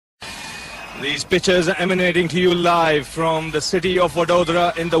These pictures are emanating to you live from the city of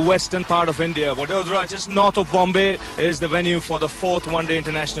Vadodara in the western part of India. Vadodara, just north of Bombay, is the venue for the 4th One-Day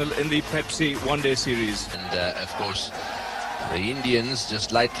International in the Pepsi One-Day Series. And of course, the Indians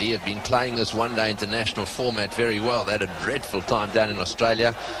just lately have been playing this One-Day International format very well. They had a dreadful time down in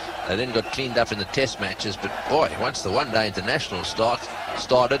Australia. They then got cleaned up in the test matches. But boy, once the One-Day International started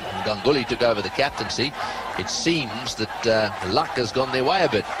and Ganguly took over the captaincy, it seems that luck has gone their way a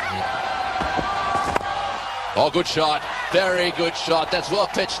bit. Oh, good shot. Very good shot. That's well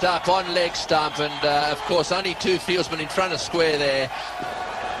pitched up on leg stump. And, of course, only two fieldsmen in front of square there.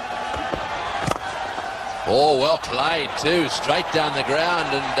 Oh, well played, too. Straight down the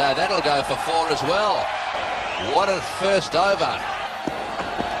ground. And that'll go for 4 as well. What a first over.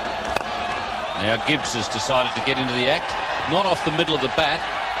 Now Gibbs has decided to get into the act. Not off the middle of the bat,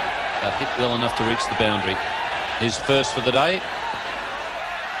 but hit well enough to reach the boundary. His first for the day.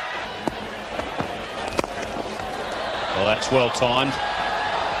 Well, that's well timed.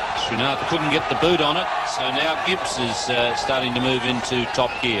 Srinath couldn't get the boot on it, so now Gibbs is starting to move into top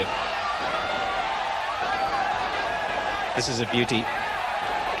gear. This is a beauty.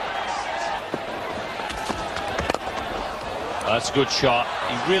 That's a good shot.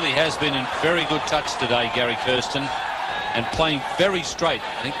 He really has been in very good touch today, Gary Kirsten, and playing very straight.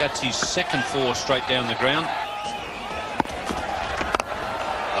 I think that's his second 4 straight down the ground.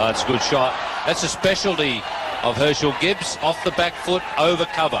 Oh, that's a good shot. That's a specialty of Herschel Gibbs, off the back foot, over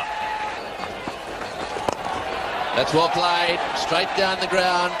cover. That's well played, straight down the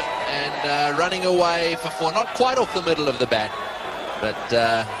ground and running away for 4. Not quite off the middle of the bat, but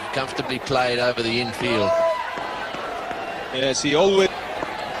comfortably played over the infield. Yes, he always...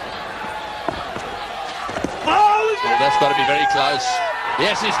 Well, that's got to be very close.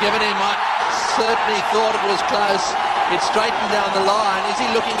 Yes, he's given him. I certainly thought it was close. It's straightened down the line. Is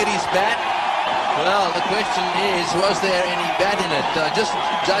he looking at his bat? Well, the question is, was there any bat in it? Just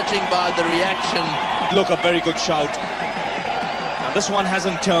judging by the reaction. Look, a very good shout. Now, this one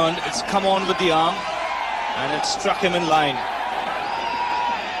hasn't turned. It's come on with the arm, and it struck him in line.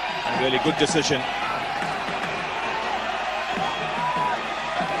 A really good decision.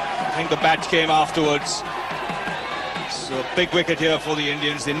 I think the bat came afterwards. So big wicket here for the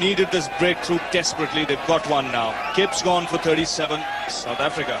Indians. They needed this breakthrough desperately. They've got one now. Gibbs gone for 37. South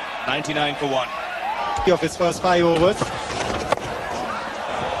Africa 99 for 1. Of his first 5 overs.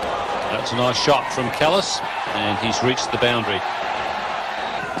 That's a nice shot from Callis, and he's reached the boundary.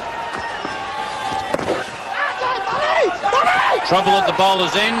 Trouble at the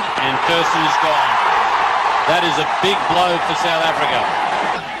bowler's end, and Kirsten is gone. That is a big blow for South Africa.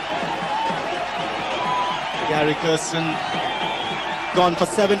 Gary Kirsten gone for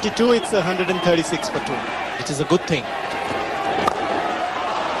 72. It's 136 for 2, which is a good thing.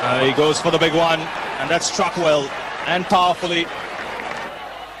 He goes for the big one, and that struck well and powerfully.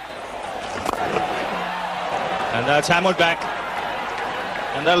 And that's hammered back,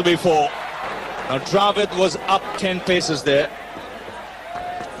 and that'll be 4. Now Dravid was up 10 paces there.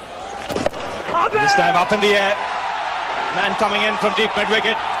 This time up in the air. Man coming in from deep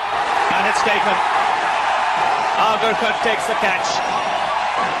mid-wicket, and it's taken. Agarkar takes the catch.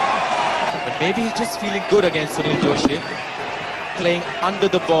 But maybe he's just feeling good against Sunil Joshi. Playing under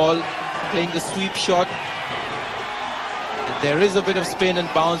the ball, playing the sweep shot. And there is a bit of spin and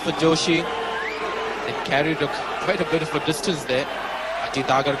bounce for Joshi. They carried quite a bit of a distance there. Ajit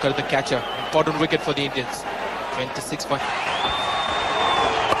Agarkar, the catcher. Important wicket for the Indians. 26 points.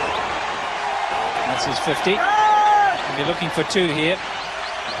 That's his 50. And they're looking for 2 here.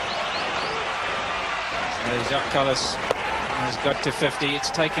 So Jacques Callis has got to 50. It's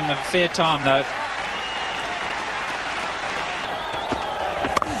taken a fair time though.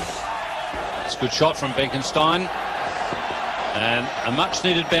 It's a good shot from Benkenstein. And a much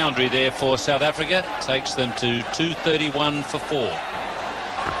needed boundary there for South Africa. Takes them to 231 for 4.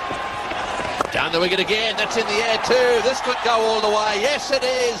 Down the wicket again. That's in the air too. This could go all the way. Yes, it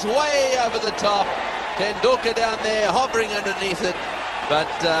is. Way over the top. Tendulkar down there hovering underneath it. But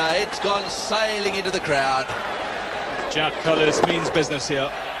it's gone sailing into the crowd. Jacques Callis means business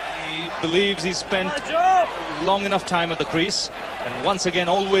here. He believes he's spent long enough time at the crease, and once again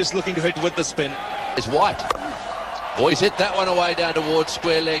always looking to hit with the spin. It's White. Boys hit that one away down towards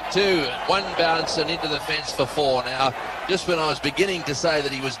square leg too. One bounce and into the fence for 4. Now, just when I was beginning to say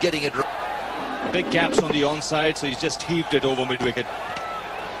that he was getting it right. Big gaps on the onside, so he's just heaved it over mid-wicket.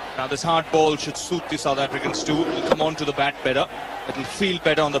 Now this hard ball should suit the South Africans too. It'll come on to the bat better. It'll feel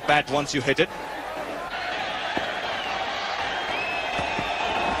better on the bat once you hit it.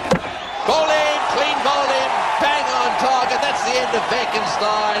 Bowl him, clean bowl him, bang on target. That's the end of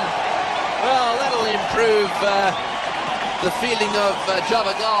Benkenstein. Well, that'll improve the feeling of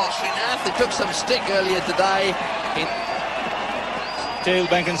Javagal Srinath. He took some stick earlier today. Dale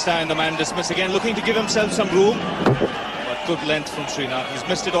Benkenstein, the man dismissed again, looking to give himself some room. But good length from Srinath. He's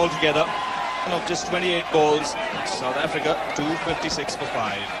missed it altogether. Of just 28 balls, South Africa 256 for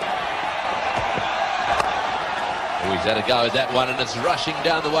 5. Oh, he's had a go at that one, and it's rushing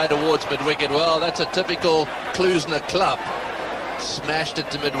down the way towards mid-wicket. Well, that's a typical Klusner club. Smashed it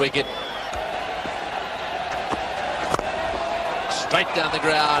to mid-wicket. Straight down the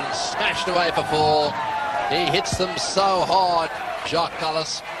ground, smashed away for 4. He hits them so hard. Jacques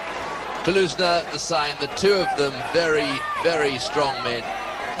Kallis, Klusner the same. The two of them very, very strong men.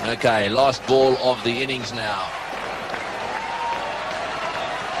 Okay, last ball of the innings now.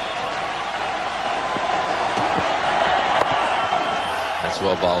 That's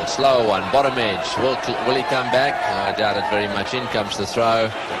well bowled. Slow one, bottom edge. Will he come back? I doubt it very much. In comes the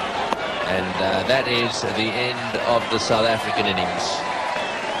throw. And that is the end of the South African innings.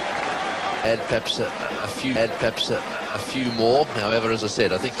 Add perhaps a few more. However, as I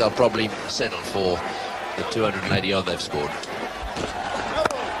said, I think they'll probably settle for the 280 odd they've scored.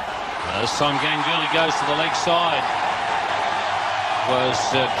 This time Ganguly goes to the leg side. Was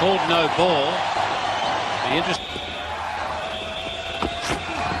called no ball. The interest.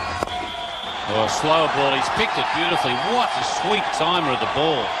 Oh, a slower ball. He's picked it beautifully. What a sweet timer of the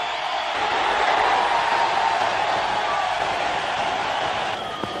ball.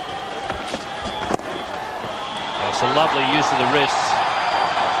 It's a lovely use of the wrists.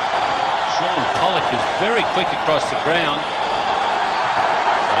 Sean Pollock is very quick across the ground.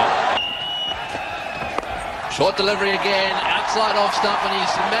 Short delivery again, outside off stump, and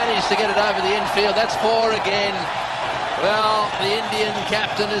he's managed to get it over the infield. That's 4 again. Well, the Indian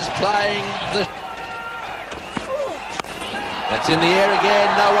captain is playing the... That's in the air again,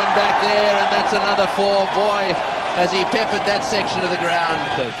 no one back there, and that's another 4. Boy, has he peppered that section of the ground.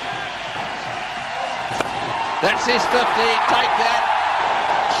 That's his 50, take that.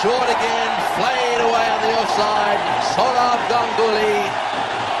 Short again, flayed away on the offside. Saurav Ganguly.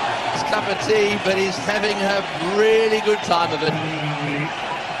 Cup of tea, but he's having a really good time of it.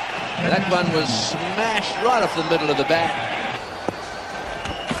 That one was smashed right off the middle of the bat.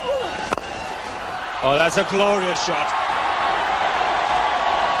 Oh, that's a glorious shot.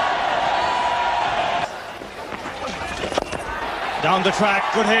 Down the track,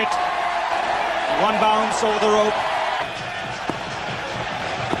 good hit. One bounce over the rope.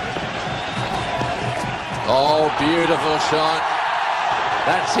 Oh, beautiful shot.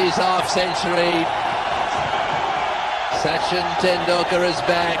 That's his half-century. Sachin Tendulkar is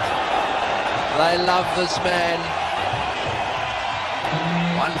back. They love this man.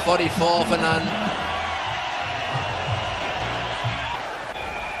 144 for none.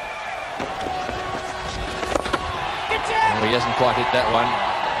 Oh, he hasn't quite hit that one.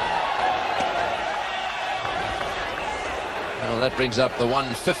 Well, that brings up the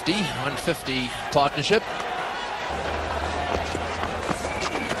 150 partnership.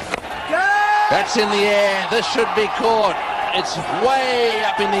 That's in the air. This should be caught. It's way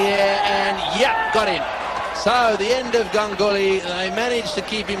up in the air, and yep, got him. So the end of Ganguly. They managed to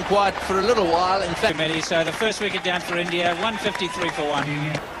keep him quiet for a little while. In fact, so the first wicket down for India, 153 for 1.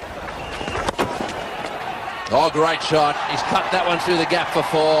 Oh, great shot. He's cut that one through the gap for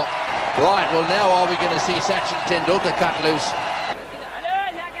 4. Right, well now are we going to see Sachin Tendulkar cut loose?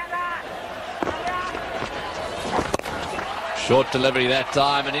 Short delivery that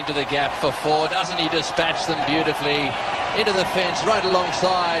time, and into the gap for 4. Doesn't he dispatch them beautifully? Into the fence, right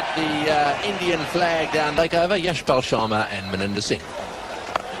alongside the Indian flag down. Take over, Yashpal Sharma and Maninder Singh.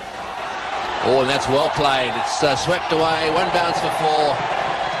 Oh, and that's well played. It's swept away. 1 bounce for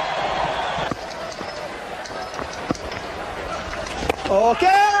 4.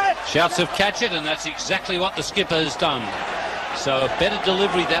 Okay! Shouts of catch it, and that's exactly what the skipper has done. So a better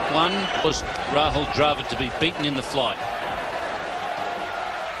delivery, that one, was Rahul Dravid to be beaten in the flight.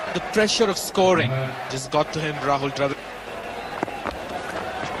 The pressure of scoring just got to him, Rahul Dravid.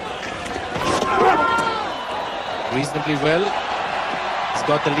 Reasonably well. He's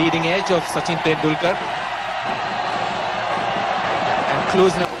got the leading edge of Sachin Tendulkar. And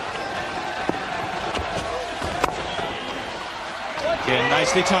Klusner. Again,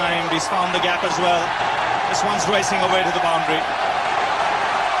 nicely timed. He's found the gap as well. This one's racing away to the boundary.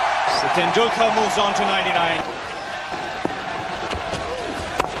 So Tendulkar moves on to 99.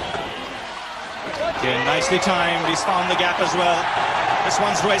 Again, nicely timed. He's found the gap as well. This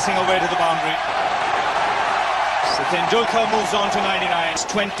one's racing away to the boundary. So Tendulkar moves on to 99. It's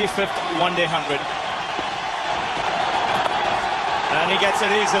 25th one-day 100. And he gets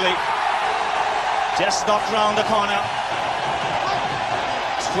it easily. Just knocked round the corner.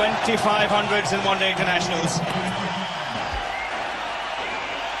 2500s in one-day internationals.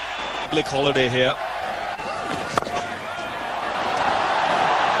 Public holiday here.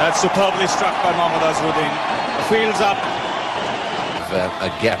 That's superbly struck by Mohammad Azharuddin. Fields up. A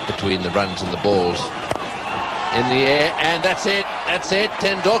gap between the runs and the balls. In the air, and that's it. That's it.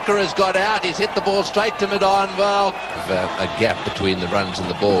 Tendulkar has got out. He's hit the ball straight to mid-on. Well, a gap between the runs and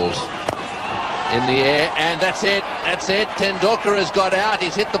the balls. In the air, and that's it. That's it. Tendulkar has got out.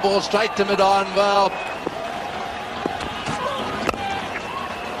 He's hit the ball straight to mid-on. Well,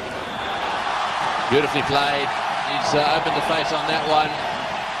 beautifully played. He's opened the face on that one.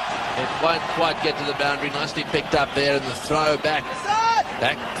 It won't quite get to the boundary. Nicely picked up there, and the throw back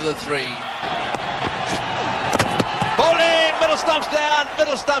to the 3. Bowling, middle stumps down.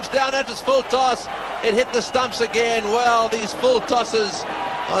 That was full toss. It hit the stumps again. Well, these full tosses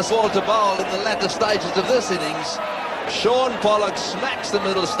are swore to bowl in the latter stages of this innings. Sean Pollock smacks the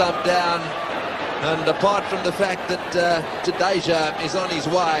middle stump down, and apart from the fact that Jadeja is on his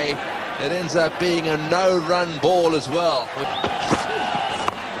way, it ends up being a no-run ball as well.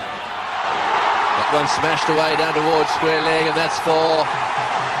 That one smashed away down towards square leg, and that's 4.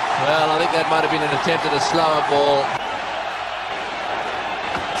 Well, I think that might have been an attempt at a slower ball.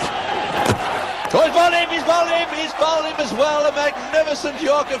 Oh, he's bowled him as well. A magnificent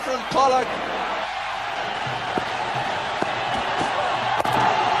Yorker from Pollock.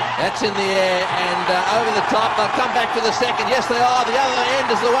 That's in the air and over the top. They'll come back for the second. Yes, they are. The other end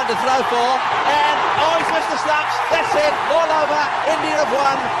is the one to throw for. And, oh, he's missed the stumps. That's it. All over. India have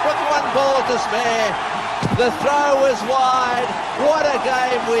won with 1 ball to spare. The throw was wide. What a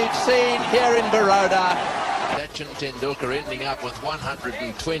game we've seen here in Baroda. Sachin Tendulkar ending up with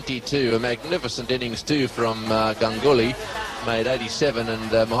 122. A magnificent innings too from Ganguly. Made 87,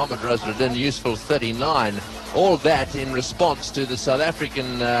 and Mohammad Azharuddin useful 39. All that in response to the South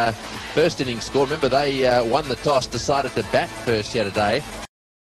African first innings score. Remember, they won the toss, decided to bat first yesterday.